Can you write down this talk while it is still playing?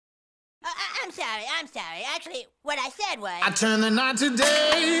I'm sorry. Actually, what I said was... I turn the night to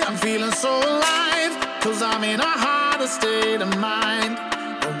day, I'm feeling so alive, 'cause I'm in a harder state of mind.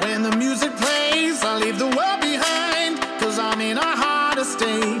 And when the music plays, I leave the world behind, 'cause I'm in a harder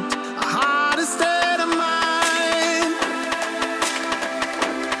state of mind. A harder state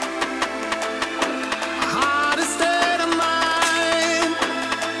of mind,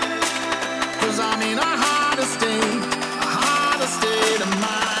 'cause I'm in a harder state of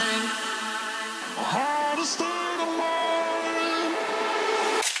mind. A harder state of mind.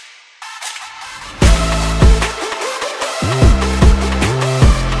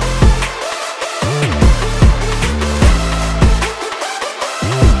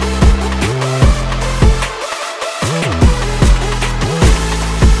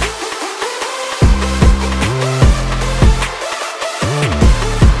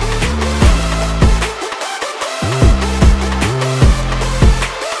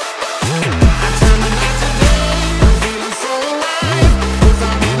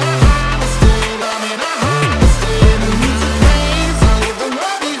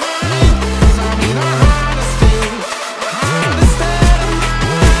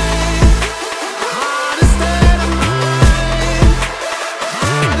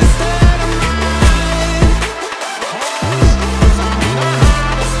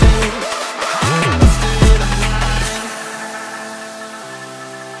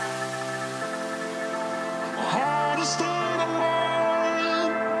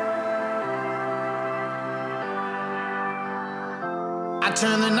 I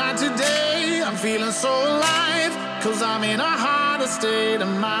turn the night to day, I'm feeling so alive, 'cause I'm in a harder state of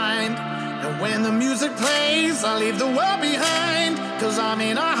mind. And when the music plays, I leave the world behind, 'cause I'm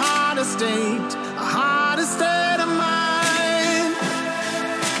in a harder state of mind.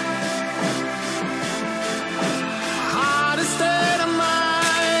 A harder state of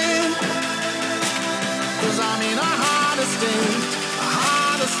mind, 'cause I'm in a harder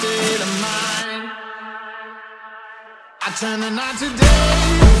state of mind. I turn the night to day,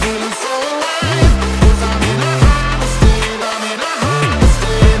 I'm feeling so alive, 'cause I'm in a harder state,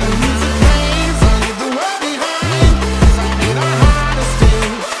 The music plays, I leave the world behind, 'cause I'm in a harder state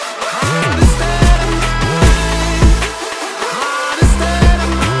of mind. A harder state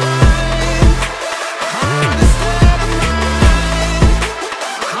of mind, a harder state of mind,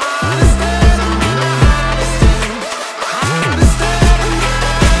 a harder state, I'm in a harder state of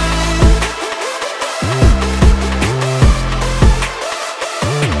mind.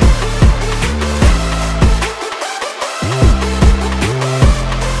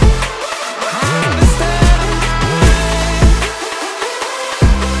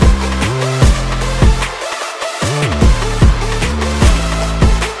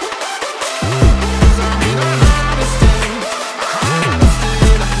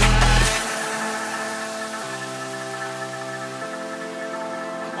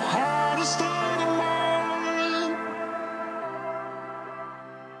 Hardest